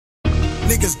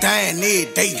Niggas dying every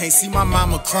day, can't see my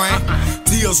mama crying.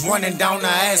 Tears running down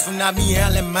her ass from not me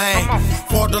yelling, man.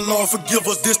 For the Lord forgive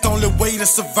us, this the only way to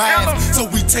survive. So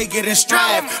we take it and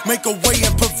strive, make a way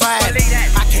and provide.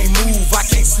 I can't move, I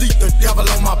can't sleep, the devil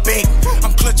on my back.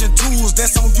 I'm clutching tools,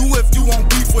 that's on you if you won't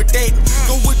beef with that.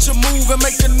 Go with your move and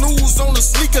make the news on a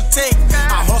sneak attack.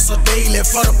 I hustle daily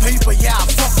for the paper, yeah, I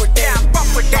fuck with that.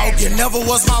 Dog, you never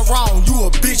was my wrong, you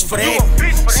a bitch for that.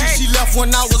 She left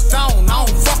when I was down, I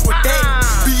don't fuck with that.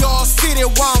 BR City,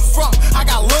 where I'm from, I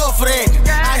got love for that.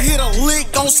 I hit a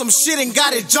lick on some shit and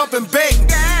got it jumping back.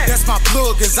 That's my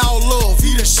plug, it's all love,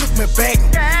 he done shook me back.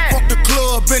 Fuck the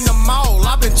club in the mall,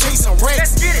 I've been chasing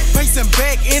racks. Pacing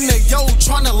back in the yo,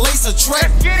 tryna lace a track.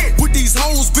 With these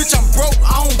hoes, bitch, I'm broke,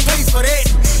 I don't pay for that.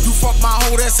 You fuck my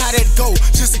hoe, that's how that go,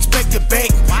 just expect it back.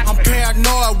 I'm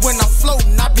paranoid when I'm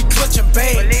floating, I be clutching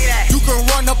bag. You can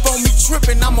run up on me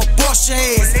tripping, I'ma bust your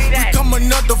ass. Become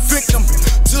another victim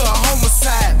to a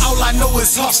homicide. All I know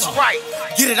is hustle,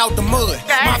 get it out the mud.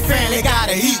 My family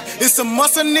gotta eat, it's a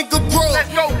muscle nigga grub.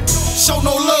 Show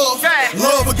no love,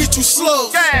 love will get you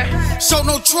slugged. Show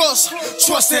no trust,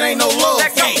 trust it ain't no love.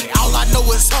 All I know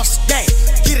is hustle,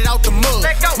 get it out the mud.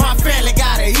 My family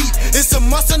gotta eat, it's a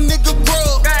muscle nigga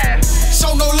grub.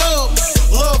 Show no love,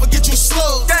 love will get you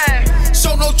slugged.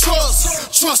 Show no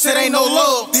trust, trust it ain't no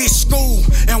love. This school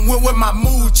and went with my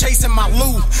mood, chasing my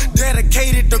loot.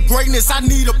 Dedicated to greatness, I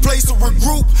need a place to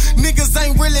regroup. Niggas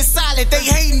ain't really solid, they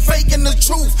hating, faking the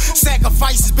truth.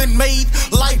 Sacrifices been made,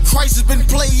 life crisis been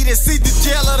played. It's either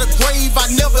jail or the grave, I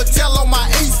never tell on my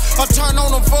ace. I turn on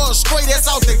them for a straight, that's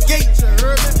out the gate.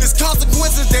 It's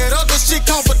consequences, that other shit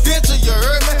confidential, you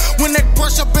heard me? When that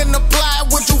pressure been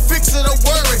applied, would you fix it or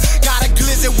worry? Got a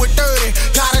glizzy with 30,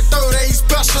 got a 38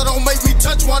 special. Don't make me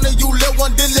touch one of you, let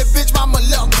one dilly bitch, mama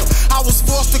left her. I was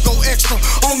forced to go extra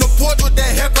on the porch with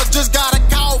that heckler. Just got a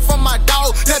call from my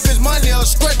dog, that bitch money a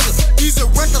stretcher. These are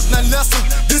records, not lesson.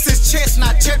 This is chess,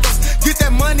 not checkers. Get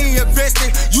that money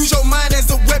invested, use your mind as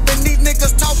a weapon. These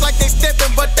niggas talk like they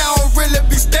stepping, but they don't really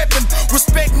be stepping.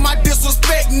 Respect my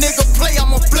disrespect, nigga play,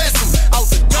 I'ma bless them.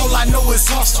 All I know is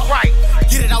hustle,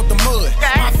 get it out the mud.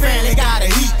 My family gotta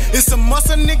eat, it's a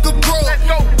muscle nigga grub.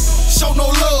 Show no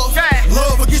love,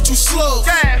 love will get you slugged.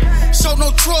 Show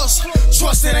no trust,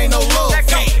 trust it ain't no love.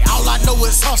 All I know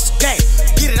is hustle,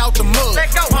 get it out the mud.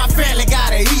 My family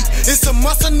gotta eat, it's a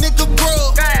muscle nigga